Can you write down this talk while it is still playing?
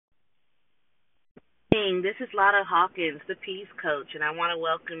This is Lotta Hawkins, the Peace Coach, and I want to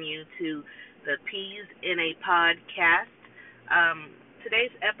welcome you to the Peas in a Podcast. Today's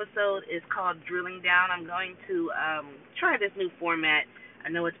episode is called Drilling Down. I'm going to try this new format.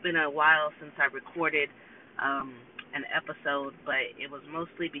 I know it's been a while since I recorded an episode, but it was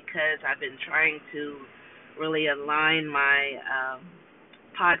mostly because I've been trying to really align my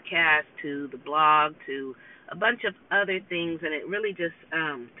podcast to the blog, to a bunch of other things, and it really just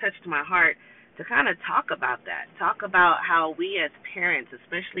touched my heart to kind of talk about that, talk about how we as parents,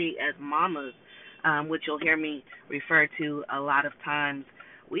 especially as mamas, which you'll hear me refer to a lot of times,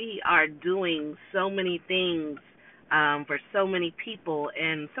 we are doing so many things for so many people,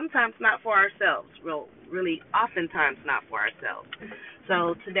 and sometimes not for ourselves, really oftentimes not for ourselves.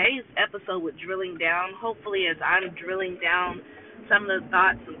 So today's episode with Drilling Down, hopefully as I'm drilling down some of the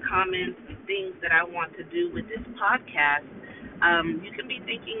thoughts and comments and things that I want to do with this podcast, you can be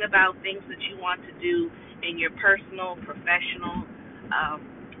thinking about things that you want to do in your personal, professional,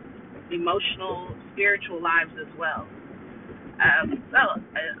 emotional, spiritual lives as well.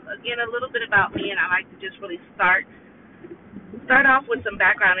 Again, a little bit about me, and I like to just really start off with some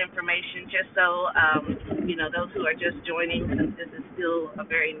background information just so, those who are just joining, since this is still a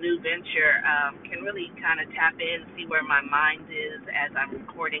very new venture, can really kind of tap in, see where my mind is as I'm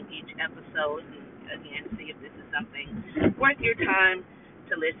recording each episode, and again, see if this is something worth your time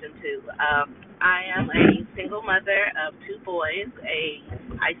to listen to. I am a single mother of two boys, a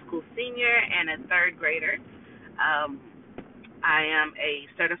high school senior and a third grader. I am a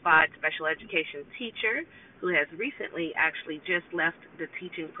certified special education teacher who has recently actually just left the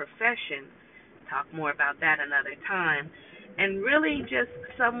teaching profession. Talk more about that another time. And really just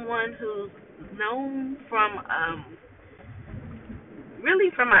someone who's known from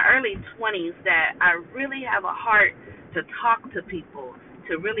my early 20s that I really have a heart to talk to people,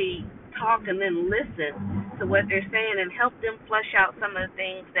 to really talk and then listen to what they're saying and help them flush out some of the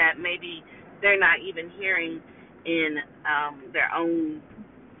things that maybe they're not even hearing in their own,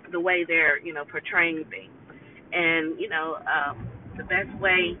 the way they're, portraying things. And, the best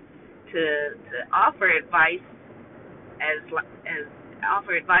way to offer advice as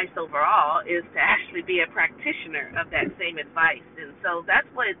offer advice overall is to actually be a practitioner of that same advice. And so that's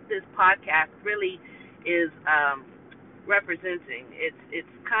what this podcast really is representing.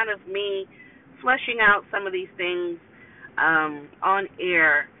 It's kind of me fleshing out some of these things on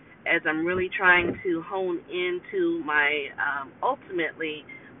air as I'm really trying to hone into my ultimately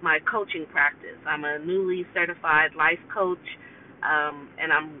my coaching practice. I'm a newly certified life coach, and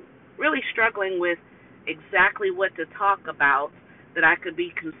I'm really struggling with exactly what to talk about that I could be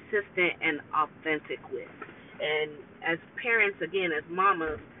consistent and authentic with. And as parents, again, as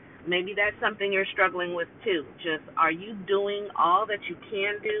mamas, maybe that's something you're struggling with too. Just, are you doing all that you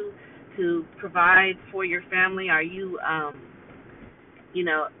can do to provide for your family? Are you,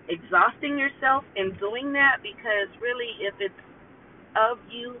 exhausting yourself in doing that? Because really, if it's of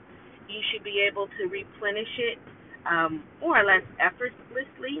you, you should be able to replenish it more or less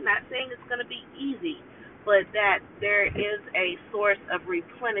effortlessly. Not saying it's going to be easy, but that there is a source of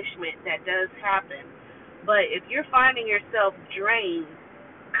replenishment that does happen. But if you're finding yourself drained,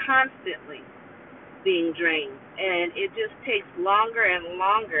 constantly being drained, and it just takes longer and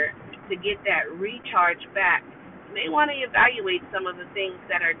longer to get that recharge back, you may want to evaluate some of the things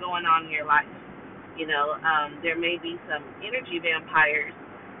that are going on in your life. There may be some energy vampires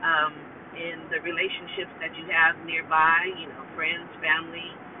in the relationships that you have nearby, friends, family,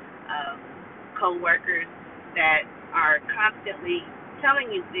 co-workers that are constantly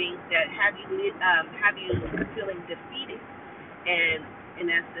telling you things that have you feeling defeated. And in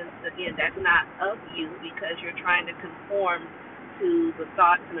essence, again, that's not of you because you're trying to conform to the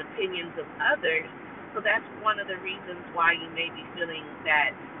thoughts and opinions of others. So that's one of the reasons why you may be feeling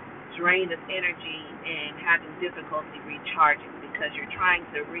that drain of energy and having difficulty recharging, because you're trying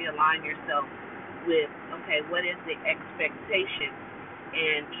to realign yourself with, okay, what is the expectation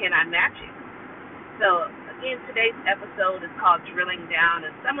and can I match it? So again, today's episode is called Drilling Down,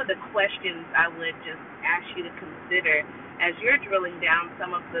 and some of the questions I would just ask you to consider as you're drilling down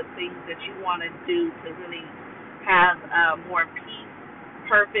some of the things that you want to do to really have more peace,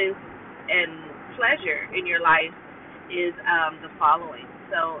 purpose, and pleasure in your life is the following.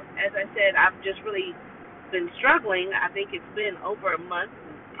 So as I said, I've just really been struggling. I think it's been over a month,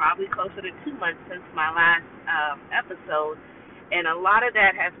 probably closer to 2 months since my last episode, and a lot of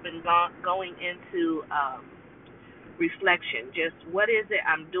that has been going into reflection. Just what is it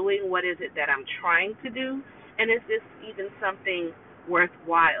I'm doing? What is it that I'm trying to do? And is this even something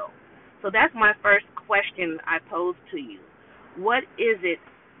worthwhile? So that's my first question I pose to you. What is it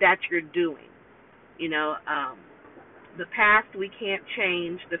that you're doing? The past we can't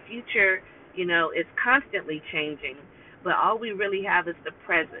change. The future, is constantly changing. But all we really have is the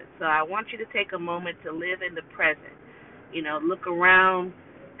present. So I want you to take a moment to live in the present. Look around,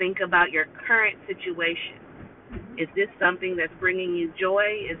 think about your current situation. Is this something that's bringing you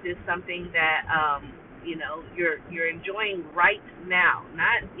joy? Is this something that you're enjoying right now?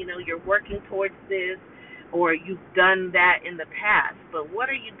 Not you're working towards this or you've done that in the past, but what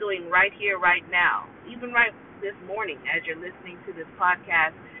are you doing right here, right now? Even right this morning, as you're listening to this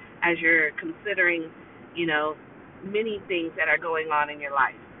podcast, as you're considering, many things that are going on in your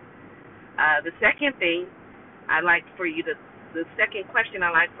life. The second thing the second question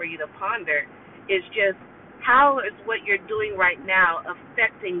I like for you to ponder is just how is what you're doing right now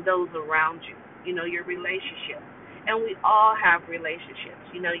affecting those around you, your relationship. And we all have relationships.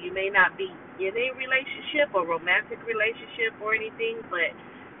 You may not be in a relationship or romantic relationship or anything, but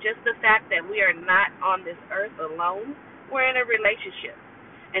just the fact that we are not on this earth alone, we're in a relationship.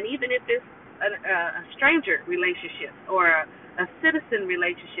 And even if it's a stranger relationship or a citizen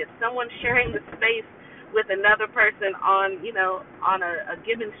relationship, someone sharing the space with another person on a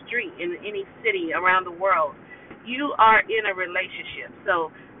given street in any city around the world, you are in a relationship. So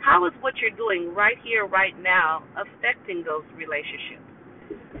how is what you're doing right here, right now, affecting those relationships?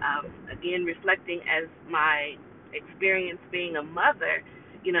 Again, reflecting as my experience being a mother,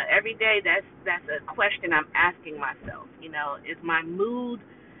 every day that's a question I'm asking myself. Is my mood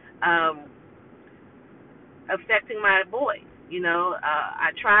affecting my boys?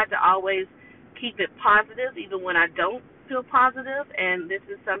 I try to always keep it positive, even when I don't feel positive, and this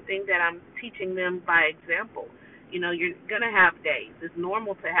is something that I'm teaching them by example. You're going to have days. It's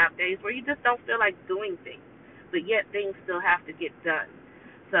normal to have days where you just don't feel like doing things, but yet things still have to get done.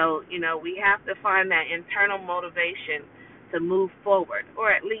 So, we have to find that internal motivation to move forward,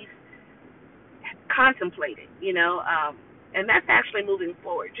 or at least contemplate it, and that's actually moving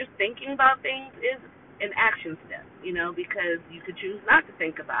forward. Just thinking about things is an action step, because you could choose not to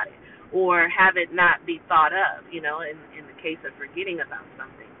think about it or have it not be thought of, in the case of forgetting about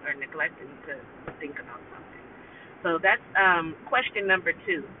something or neglecting to think about something. So that's question number 2,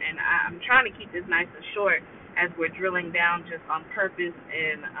 and I'm trying to keep this nice and short as we're drilling down just on purpose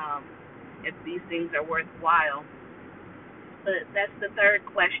and if these things are worthwhile. But that's the third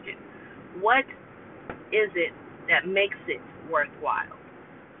question. What is it that makes it worthwhile?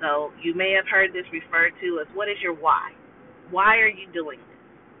 So you may have heard this referred to as, what is your why? Why are you doing this?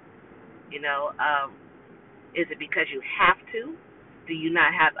 Is it because you have to? Do you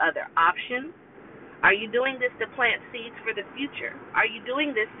not have other options? Are you doing this to plant seeds for the future? Are you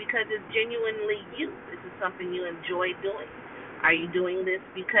doing this because it's genuinely you? This is something you enjoy doing. Are you doing this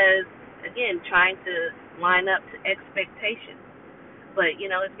because, again, trying to line up to expectations? But,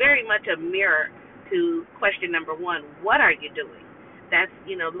 it's very much a mirror to question number 1, what are you doing? That's,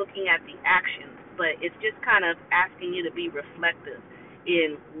 looking at the actions, but it's just kind of asking you to be reflective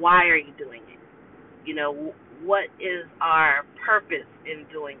in why are you doing it? What is our purpose in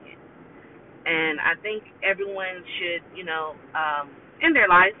doing it? And I think everyone should, in their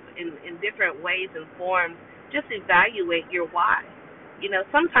life, in different ways and forms, just evaluate your why.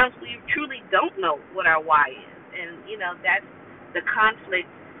 Sometimes we truly don't know what our why is. And, that's the conflict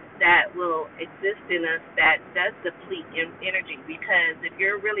that will exist in us that does deplete energy. Because if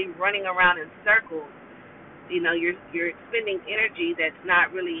you're really running around in circles, you're expending energy that's not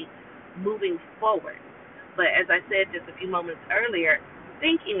really moving forward. But as I said just a few moments earlier,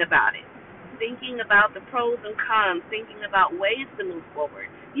 thinking about it, thinking about the pros and cons, thinking about ways to move forward.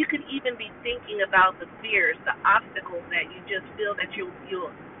 You could even be thinking about the fears, the obstacles that you just feel that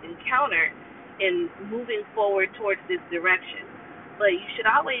you'll encounter in moving forward towards this direction. But you should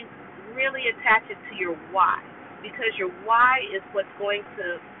always really attach it to your why, because your why is what's going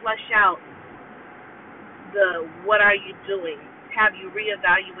to flush out the what are you doing, have you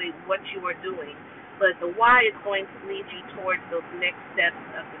reevaluate what you are doing. But the why is going to lead you towards those next steps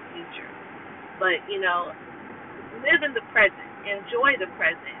of the future. But, live in the present, enjoy the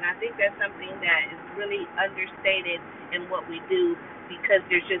present. And I think that's something that is really understated in what we do, because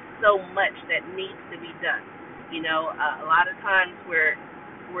there's just so much that needs to be done. A lot of times we're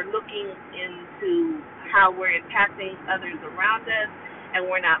looking into how we're impacting others around us, and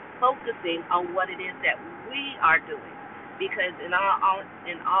we're not focusing on what it is that we are doing. Because in all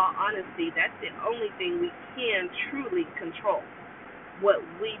honesty, that's the only thing we can truly control, what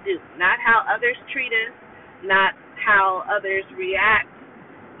we do. Not how others treat us, not how others react,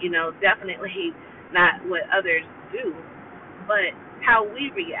 definitely not what others do, but how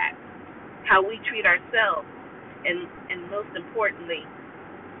we react, how we treat ourselves, and most importantly,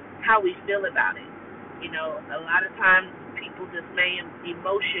 how we feel about it. A lot of times people display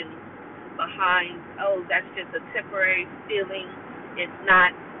emotions behind, oh, that's just a temporary feeling. It's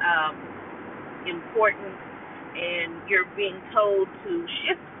not important, and you're being told to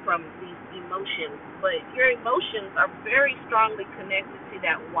shift from these emotions. But your emotions are very strongly connected to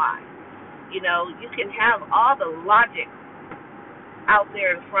that why. You can have all the logic out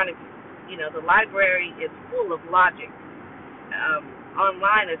there in front of you. The library is full of logic.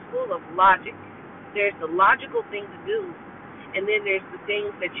 Online is full of logic. There's the logical thing to do, and then there's the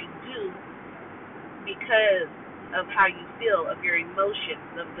things that you do because of how you feel, of your emotions,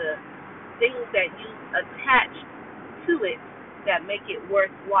 of the things that you attach to it that make it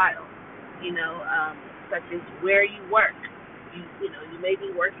worthwhile. Such as where you work. You may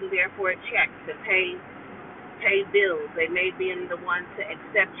be working there for a check to pay bills. They may be the one to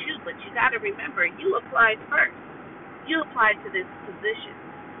accept you, but you got to remember, you applied first. You applied to this position.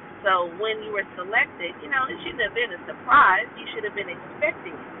 So when you were selected, it shouldn't have been a surprise. You should have been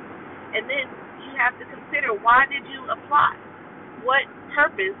expecting it. And then you have to consider, why did you apply? What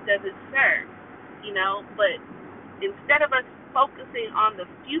purpose does it serve? But instead of us focusing on the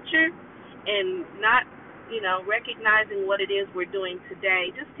future and not, recognizing what it is we're doing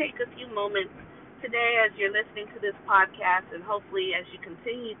today, just take a few moments today as you're listening to this podcast, and hopefully as you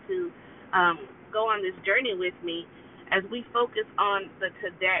continue to go on this journey with me, as we focus on the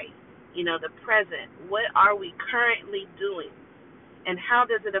today, the present. What are we currently doing, and how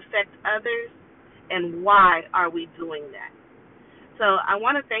does it affect others, and why are we doing that? So I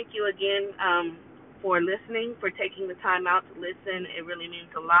want to thank you again for listening, for taking the time out to listen. It really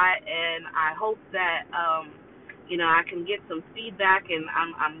means a lot, and I hope that I can get some feedback, and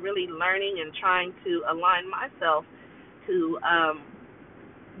I'm really learning and trying to align myself to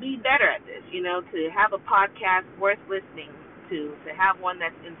be better at this, to have a podcast worth listening to have one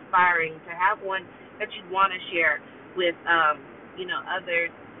that's inspiring, to have one that you want to share with,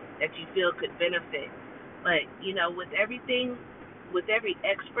 others that you feel could benefit. But, with every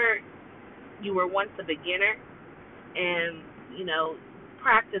expert, you were once a beginner, and,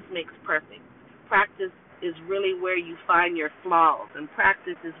 practice makes perfect. Practice is really where you find your flaws, and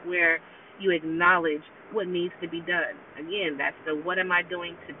practice is where you acknowledge what needs to be done. Again, that's the what am I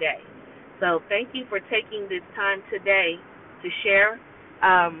doing today? So thank you for taking this time today to share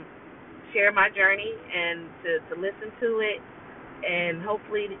my journey and to listen to it, and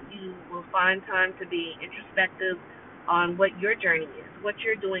hopefully you will find time to be introspective on what your journey is, what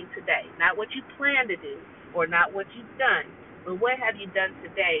you're doing today, not what you plan to do or not what you've done, but what have you done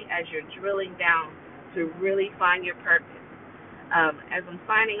today as you're drilling down to really find your purpose. As I'm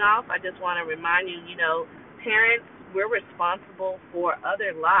signing off, I just want to remind you, parents, we're responsible for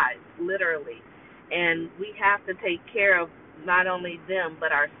other lives, literally, and we have to take care of not only them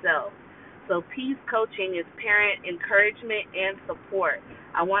but ourselves. So Peace Coaching is parent encouragement and support.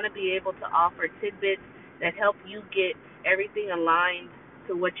 I want to be able to offer tidbits that help you get everything aligned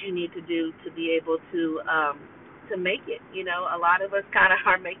to what you need to do to be able to make it. A lot of us kind of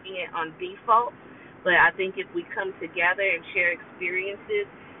are making it on default, but I think if we come together and share experiences,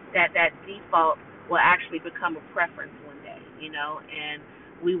 that default will actually become a preference one day, and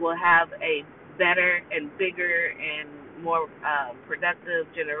we will have a better and bigger and more productive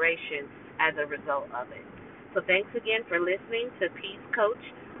generation as a result of it. So thanks again for listening to Peace Coach.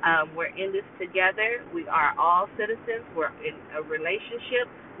 We're in this together. We are all citizens. We're in a relationship,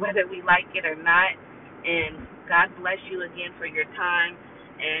 whether we like it or not. And God bless you again for your time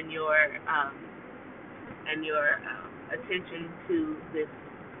and your attention to this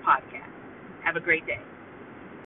podcast. Have a great day.